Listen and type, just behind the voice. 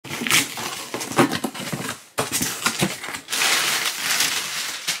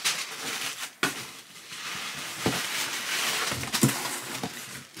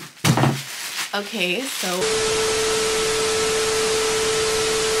Okay, so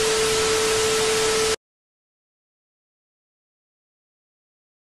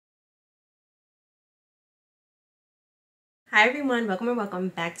hi everyone, welcome or welcome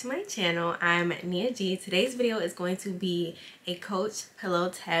back to my channel. I'm Nia G. Today's video is going to be a Coach Pillow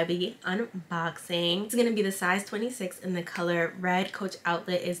Tabby unboxing. It's going to be the size 26 in the color red. Coach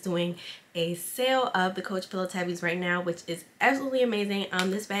Outlet is doing a sale of the Coach Pillow Tabbies right now, which is absolutely amazing.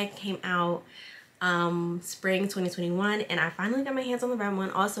 This bag came out spring 2021 and I finally got my hands on the red one.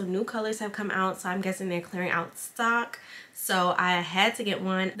 Also, new colors have come out, so I'm guessing they're clearing out stock, so I had to get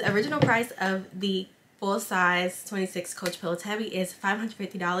one. The original price of the full size 26 Coach Pillow Tabby is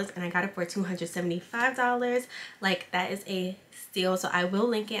 $550 and I got it for $275. Like, that is a steal. So I will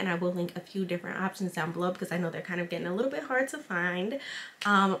link it, and I will link a few different options down below because I know they're kind of getting a little bit hard to find.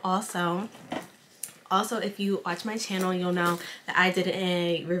 Also, if you watch my channel, you'll know that I did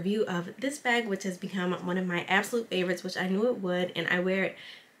a review of this bag, which has become one of my absolute favorites, which I knew it would, and I wear it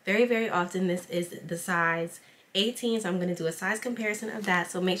very, very often. This is the size 18, so I'm going to do a size comparison of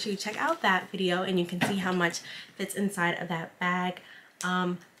that. So make sure you check out that video and you can see how much fits inside of that bag.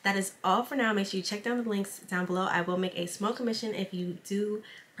 That is all for now. Make sure you check down the links down below. I will make a small commission if you do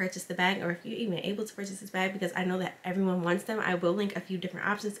purchase the bag, or if you're even able to purchase this bag, because I know that everyone wants them. I will link a few different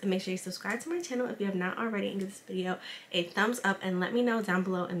options, and make sure you subscribe to my channel if you have not already, and give this video a thumbs up, and let me know down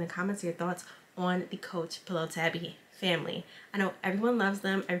below in the comments your thoughts on the Coach Pillow Tabby family. I know everyone loves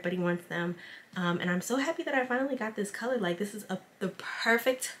them, everybody wants them, and I'm so happy that I finally got this color. Like, this is the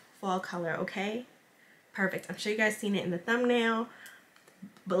perfect fall color, okay? Perfect. I'm sure you guys seen it in the thumbnail,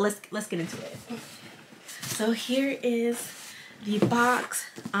 but let's get into it. So here is the box.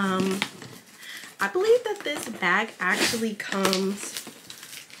 I believe that this bag actually comes,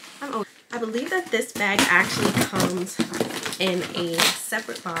 I believe that this bag actually comes in a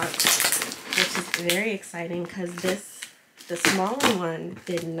separate box, which is very exciting because the smaller one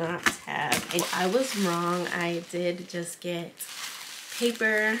did not have, and I was wrong. I did just get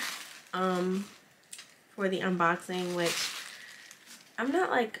paper for the unboxing, which I'm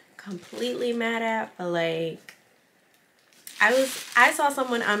not like completely mad at, but like, I saw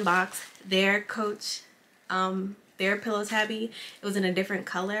someone unbox their Coach, their Pillow Tabby. It was in a different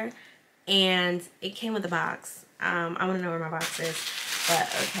color, and it came with a box. I want to know where my box is, but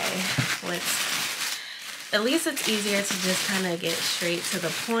okay, at least it's easier to just kind of get straight to the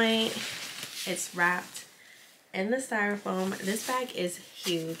point. It's wrapped in the styrofoam. This bag is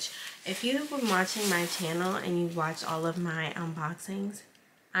huge. If you've been watching my channel and you've watched all of my unboxings,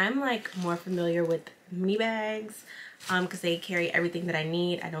 I'm like more familiar with mini bags because they carry everything that I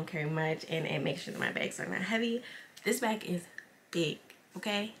need. I don't carry much, and it makes sure that my bags are not heavy. This bag is big,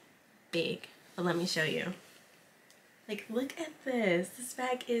 okay? Big. But let me show you. Like, look at this. This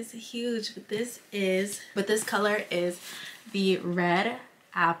bag is huge. But this color is the red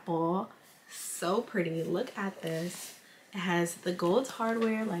apple. So pretty. Look at this. It has the gold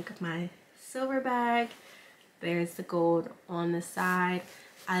hardware like my silver bag. There's the gold on the side.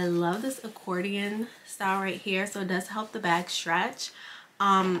 I love this accordion style right here, so it does help the bag stretch.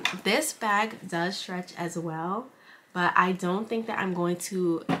 This bag does stretch as well, but I don't think that I'm going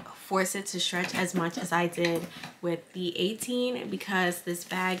to force it to stretch as much as I did with the 18, because this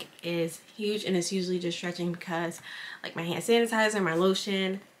bag is huge, and it's usually just stretching because like my hand sanitizer, my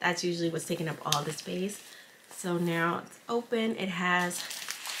lotion, that's usually what's taking up all the space. So now it's open. It has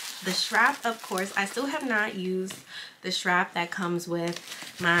the strap, of course. I still have not used the strap that comes with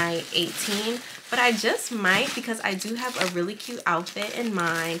my 18, but I just might, because I do have a really cute outfit in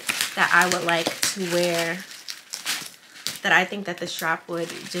mind that I would like to wear, that I think that the strap would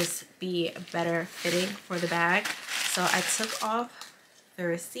just be better fitting for the bag. So I took off the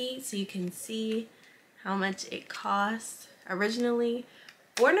receipt so you can see how much it cost. Originally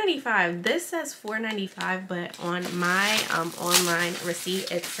 $4.95. This says $4.95, but on my online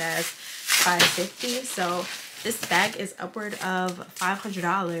receipt it says $5.50. So this bag is upward of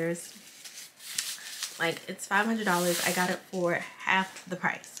 $500. Like, it's $500. I got it for half the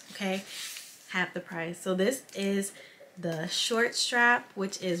price, okay? Half the price. So this is the short strap,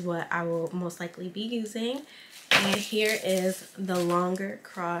 which is what I will most likely be using. And here is the longer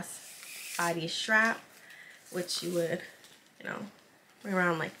cross body strap, which you would, you know, bring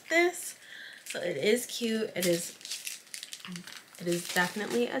around like this. So it is cute. It is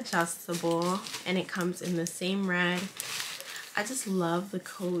definitely adjustable, and it comes in the same red. I just love the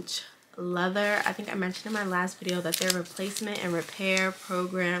Coach leather. I think I mentioned in my last video that their replacement and repair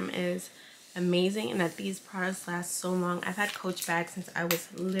program is amazing, and that these products last so long. I've had Coach bags since I was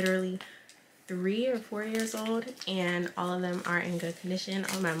literally 3 or 4 years old, and all of them are in good condition.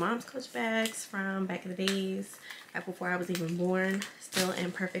 All my mom's Coach bags from back in the days, back before I was even born, still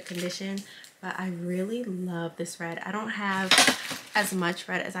in perfect condition. But I really love this red. I don't have as much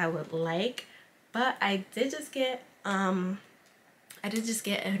red as I would like, but I did just get a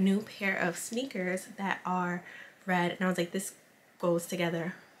new pair of sneakers that are red, and I was like, this goes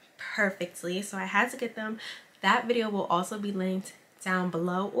together perfectly, so I had to get them. That video will also be linked down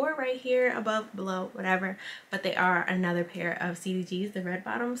below or right here, above, below, whatever, but they are another pair of CDGs, the red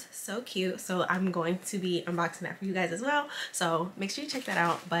bottoms. So cute. So I'm going to be unboxing that for you guys as well, so make sure you check that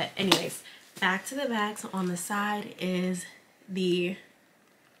out. But anyways, back to the bags. On the side is the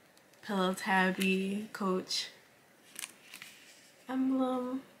Pillow Tabby Coach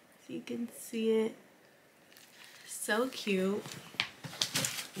emblem, so you can see it. So cute.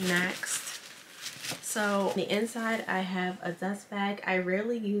 Next, so on the inside I have a dust bag. I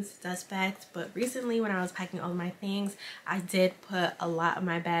rarely use dust bags, but recently when I was packing all my things, I did put a lot of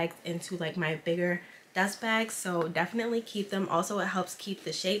my bags into like my bigger dust bags, so definitely keep them. Also, it helps keep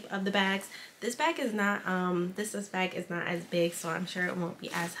the shape of the bags. This bag is not this dust bag is not as big, so I'm sure it won't be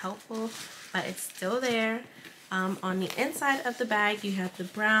as helpful, but it's still there. On the inside of the bag you have the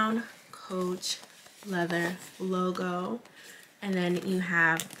brown Coach leather logo, and then you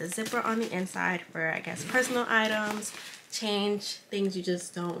have the zipper on the inside for, I guess, personal items, change, things you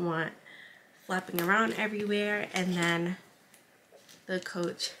just don't want flapping around everywhere, and then the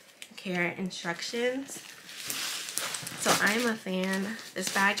Coach care instructions. So I'm a fan.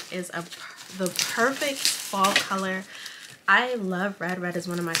 This bag is the perfect fall color. I love red. Red is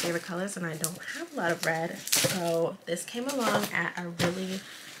one of my favorite colors, and I don't have a lot of red, so this came along at a really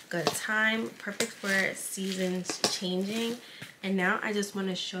good time, perfect for seasons changing. And now I just want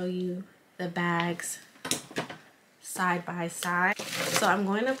to show you the bags side by side. So I'm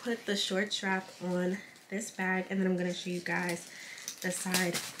going to put the short strap on this bag, and then I'm going to show you guys the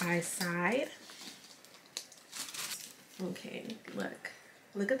side by side. Okay,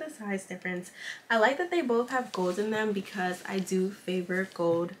 look at the size difference. I like that they both have gold in them because I do favor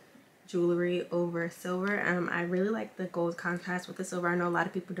gold jewelry over silver. I really like the gold contrast with the silver. I know a lot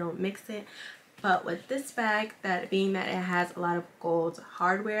of people don't mix it, but with this bag, that being that it has a lot of gold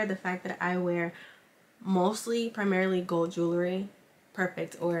hardware, the fact that I wear primarily gold jewelry,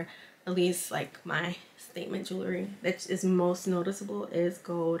 perfect. Or at least like my statement jewelry that is most noticeable is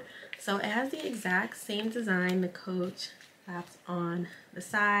gold. So it has the exact same design. The Coach flaps on the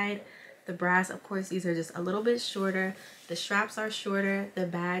side. The brass, of course, these are just a little bit shorter. The straps are shorter. The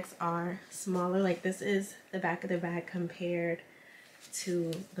bags are smaller. Like, this is the back of the bag compared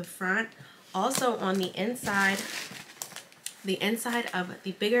to the front. Also on the inside of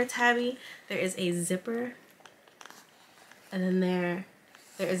the bigger tabby, there is a zipper, and then there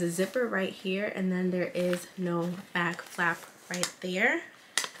is a zipper right here, and then there is no back flap right there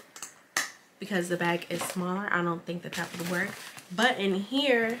because the bag is smaller. I don't think that would work. But in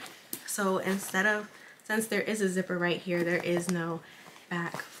here, so since there is a zipper right here, there is no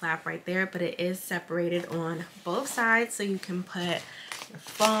back flap right there, but it is separated on both sides, so you can put your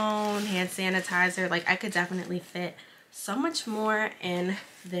phone, hand sanitizer. Like, I could definitely fit so much more in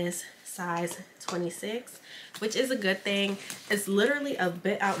this size 26, which is a good thing. It's literally a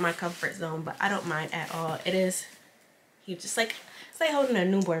bit out my comfort zone, but I don't mind at all. It is huge. It's like holding a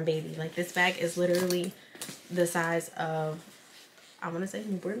newborn baby. Like, this bag is literally the size of, I want to say,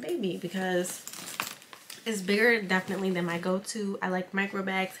 newborn baby, because it's bigger definitely than my go-to. I like micro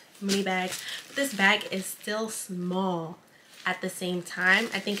bags, mini bags, but this bag is still small at the same time.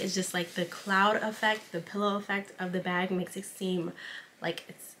 I think it's just like the cloud effect, the pillow effect of the bag makes it seem like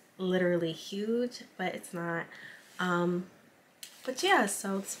it's literally huge, but it's not. But yeah,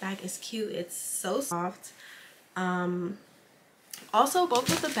 so this bag is cute. It's so soft. Also, both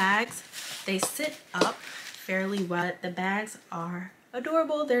of the bags, they sit up fairly well. The bags are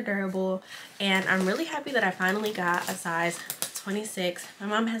adorable, they're durable, and I'm really happy that I finally got a size 26. My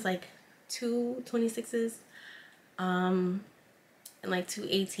mom has like 2 26s and like 2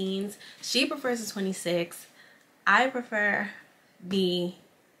 18s. She prefers a 26. I prefer the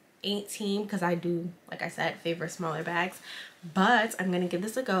 18 because I do, like I said, favor smaller bags, but I'm gonna give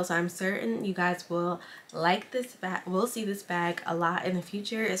this a go. So I'm certain you guys will like this bag. We'll see this bag a lot in the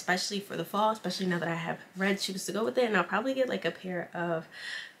future, especially for the fall, especially now that I have red shoes to go with it. And I'll probably get like a pair of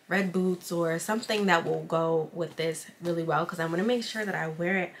red boots or something that will go with this really well, because I'm gonna make sure that I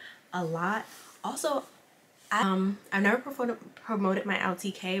wear it a lot. Also, I've never promoted my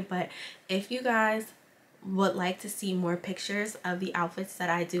LTK, but if you guys would like to see more pictures of the outfits that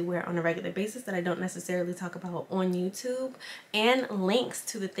I do wear on a regular basis that I don't necessarily talk about on YouTube, and links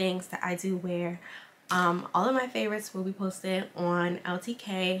to the things that I do wear, all of my favorites will be posted on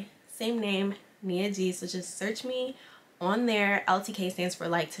LTK, same name, Nia G. So just search me on there. LTK stands for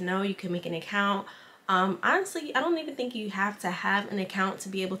like to know. You can make an account. Honestly, I don't even think you have to have an account to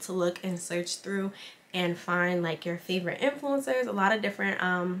be able to look and search through and find like your favorite influencers. A lot of different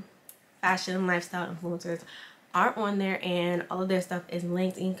fashion and lifestyle influencers are on there, and all of their stuff is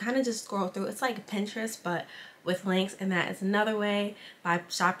linked, and you kind of just scroll through. It's like Pinterest but with links, and that is another way. By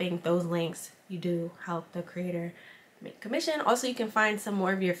shopping those links, you do help the creator make commission. Also, you can find some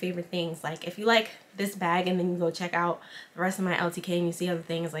more of your favorite things. Like if you like this bag and then you go check out the rest of my LTK and you see other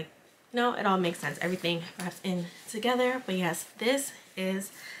things, like, no, it all makes sense. Everything wraps in together. But yes, this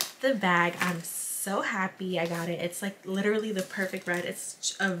is the bag. I'm so happy I got it. It's like literally the perfect red.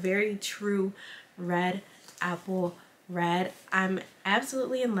 It's a very true red, apple red. I'm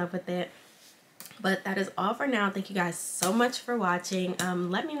absolutely in love with it. But that is all for now. Thank you guys so much for watching.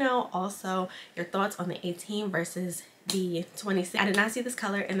 Let me know also your thoughts on the 18 versus the 26. I did not see this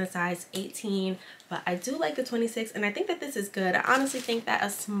color in the size 18, but I do like the 26, and I think that this is good. I honestly think that a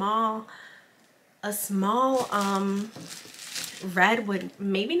small red would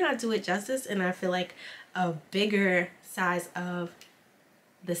maybe not do it justice, and I feel like a bigger size of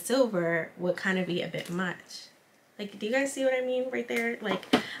the silver would kind of be a bit much. Like, do you guys see what I mean right there? Like,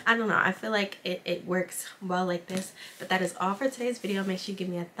 I don't know. I feel like it works well like this. But that is all for today's video. Make sure you give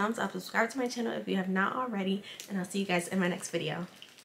me a thumbs up. Subscribe to my channel if you have not already. And I'll see you guys in my next video.